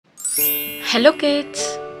Hello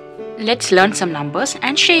kids, let's learn some numbers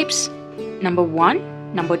and shapes. Number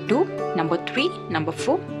 1, number 2, number 3, number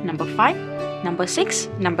 4, number 5, number 6,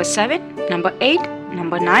 number 7, number 8,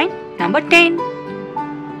 number 9, number 10.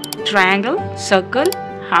 Triangle, circle,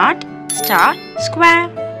 heart, star, square.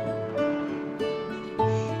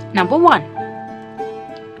 Number 1,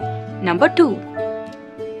 number 2,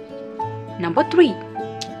 number 3,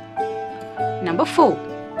 number 4,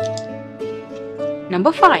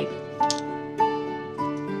 number 5,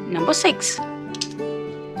 number 6,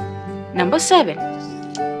 number 7,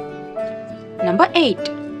 number 8,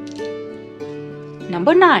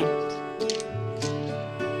 number 9,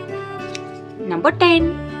 number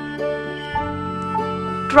 10.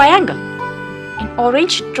 Triangle, an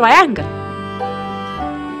orange triangle.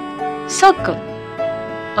 Circle,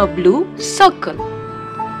 a blue circle.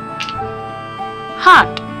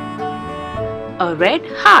 Heart, a red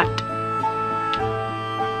heart.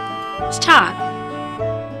 Star,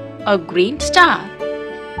 a green star.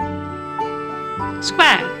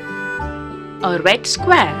 Square, a red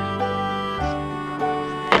square.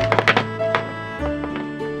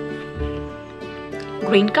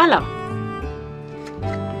 Green color,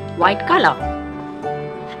 white color,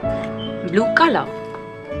 blue color,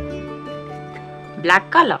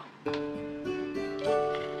 black color,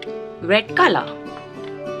 red color,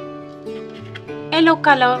 yellow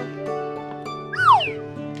color.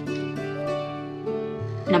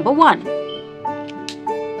 Number 1,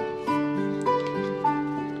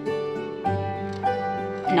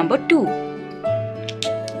 number 2,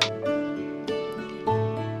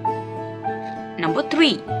 number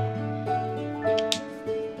 3,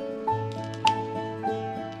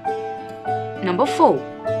 number 4,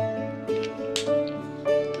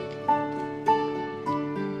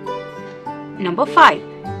 number 5,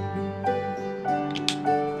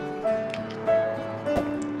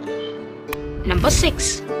 number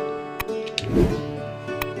 6,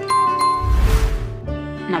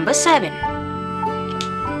 number 7,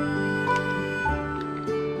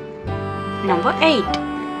 number 8,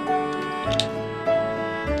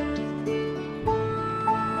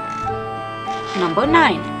 number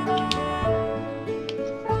 9,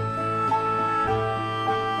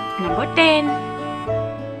 number 10.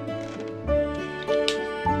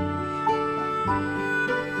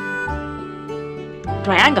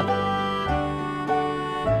 Triangle,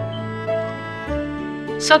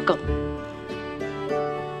 circle,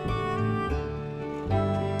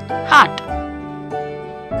 heart,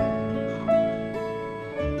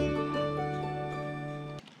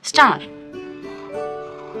 star,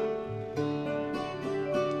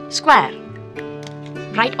 square,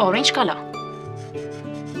 bright orange color,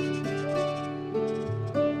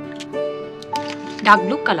 dark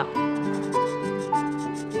blue color,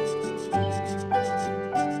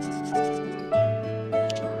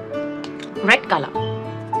 red color,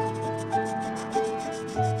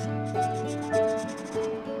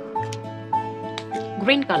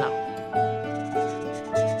 green color,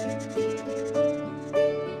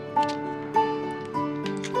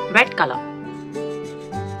 red color.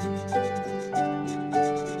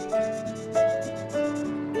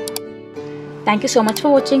 Thank you so much for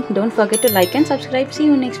watching. Don't forget to like and subscribe. See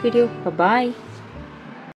you in next video. Bye bye.